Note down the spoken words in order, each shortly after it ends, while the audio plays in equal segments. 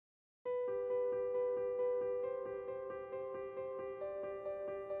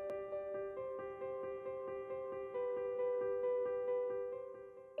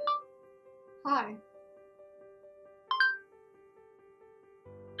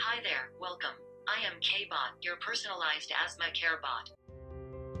Hi there, welcome. I am kBot, your personalized asthma care bot.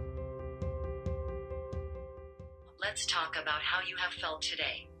 Let's talk about how you have felt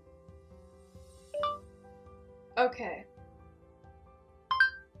today. Okay.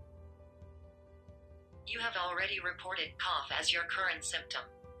 You have already reported cough as your current symptom.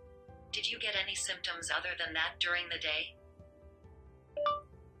 Did you get any symptoms other than that during the day?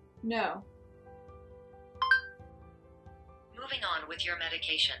 No. Moving on with your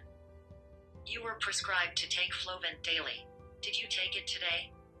medication. You were prescribed to take Flovent daily. Did you take it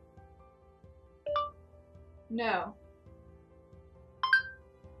today? No.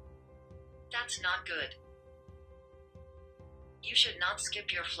 That's not good. You should not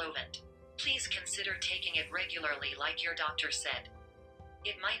skip your Flovent. Please consider taking it regularly like your doctor said.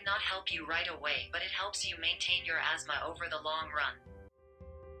 It might not help you right away, but it helps you maintain your asthma over the long run.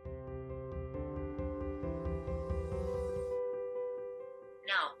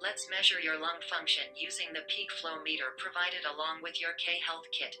 Now, let's measure your lung function using the peak flow meter provided along with your K-Health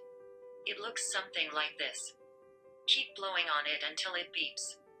kit. It looks something like this. Keep blowing on it until it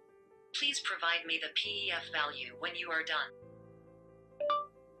beeps. Please provide me the PEF value when you are done.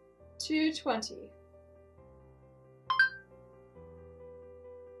 220.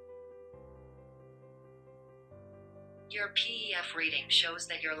 Your PEF reading shows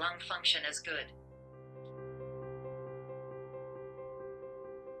that your lung function is good.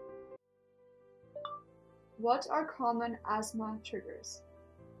 What are common asthma triggers?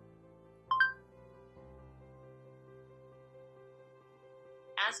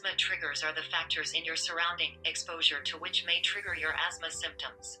 Asthma triggers are the factors in your surrounding exposure to which may trigger your asthma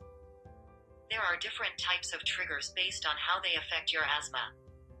symptoms. There are different types of triggers based on how they affect your asthma.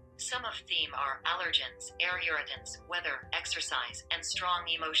 Some of them are allergens, air irritants, weather, exercise, and strong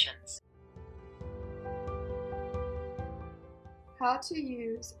emotions. How to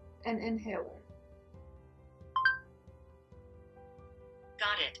use an inhaler?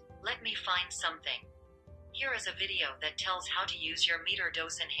 Got it. Let me find something. Here is a video that tells how to use your meter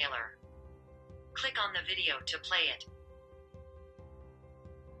dose inhaler. Click on the video to play it.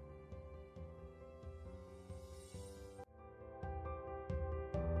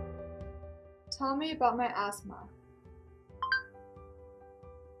 Tell me about my asthma.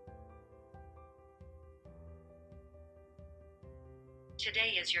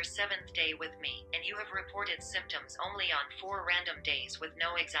 Today is your 7th day with me, and you have reported symptoms only on 4 random days with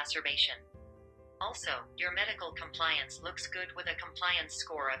no exacerbation. Also, your medical compliance looks good with a compliance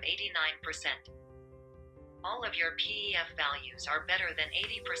score of 89%. All of your PEF values are better than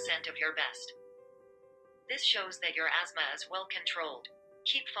 80% of your best. This shows that your asthma is well controlled.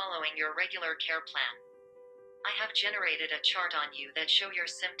 Keep following your regular care plan. I have generated a chart on you that show your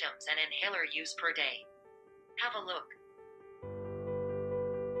symptoms and inhaler use per day. Have a look.